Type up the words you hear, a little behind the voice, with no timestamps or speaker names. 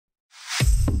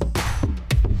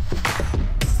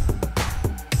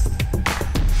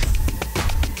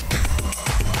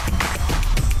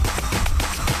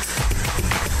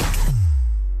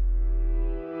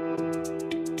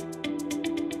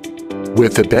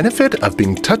With the benefit of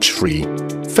being touch-free,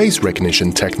 face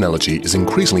recognition technology is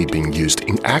increasingly being used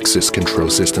in access control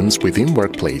systems within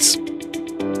workplace.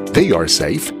 They are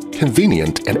safe,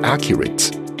 convenient, and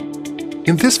accurate.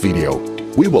 In this video,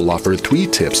 we will offer 3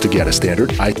 tips to get a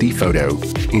standard ID photo,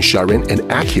 ensuring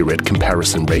an accurate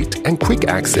comparison rate and quick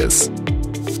access.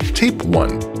 Tip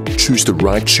 1. Choose the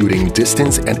right shooting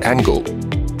distance and angle.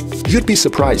 You'd be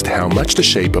surprised how much the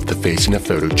shape of the face in a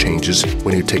photo changes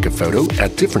when you take a photo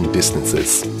at different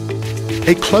distances.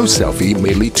 A close selfie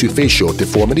may lead to facial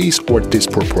deformities or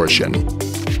disproportion.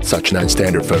 Such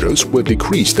non-standard photos will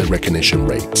decrease the recognition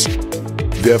rates.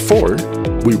 Therefore,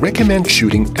 we recommend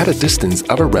shooting at a distance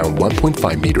of around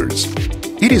 1.5 meters.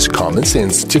 It is common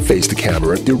sense to face the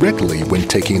camera directly when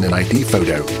taking an ID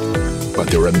photo. But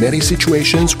there are many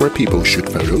situations where people shoot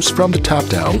photos from the top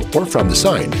down or from the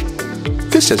side.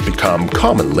 This has become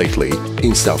common lately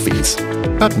in selfies,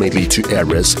 but may lead to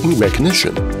errors in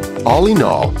recognition. All in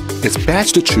all, it's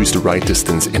best to choose the right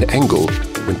distance and angle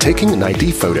when taking an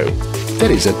ID photo.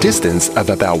 That is a distance of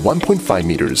about 1.5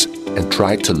 meters, and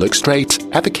try to look straight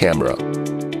at the camera.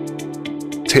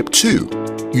 Tip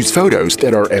 2. Use photos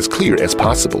that are as clear as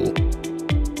possible.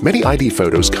 Many ID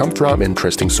photos come from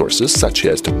interesting sources such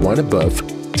as the one above,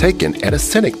 taken at a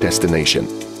scenic destination.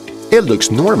 It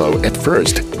looks normal at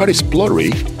first, but is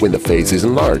blurry when the face is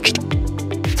enlarged.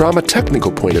 From a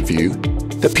technical point of view,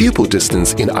 the pupil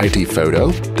distance in ID photo,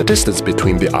 the distance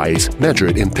between the eyes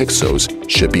measured in pixels,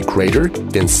 should be greater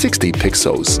than 60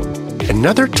 pixels.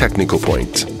 Another technical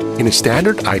point: in a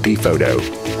standard ID photo,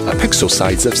 a pixel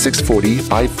size of 640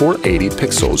 by 480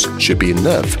 pixels should be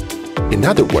enough. In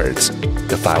other words,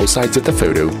 the file size of the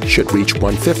photo should reach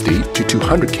 150 to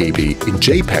 200 KB in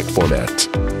JPEG format.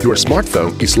 Your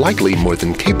smartphone is likely more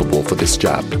than capable for this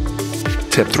job.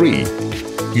 Tip 3.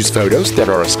 Use photos that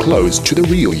are as close to the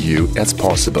real you as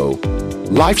possible.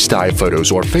 Lifestyle photos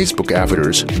or Facebook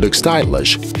avatars look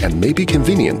stylish and may be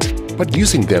convenient, but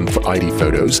using them for ID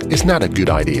photos is not a good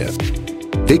idea.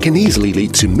 They can easily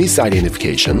lead to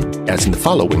misidentification, as in the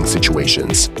following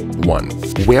situations.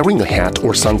 1. Wearing a hat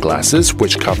or sunglasses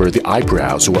which cover the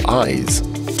eyebrows or eyes.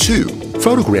 2.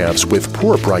 Photographs with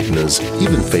poor brightness,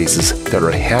 even faces that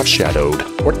are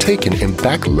half-shadowed or taken in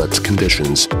backlit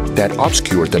conditions that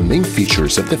obscure the main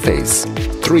features of the face.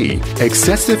 3.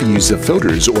 Excessive use of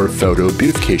filters or photo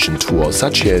beautification tools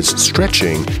such as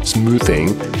stretching, smoothing,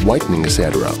 whitening,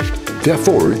 etc.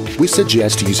 Therefore, we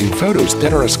suggest using photos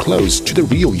that are as close to the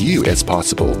real you as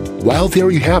possible. Well, there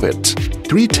you have it.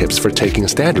 3 tips for taking a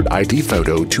standard ID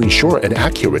photo to ensure an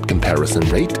accurate comparison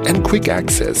rate and quick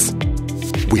access.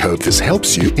 We hope this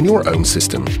helps you in your own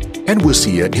system, and we'll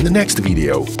see you in the next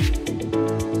video.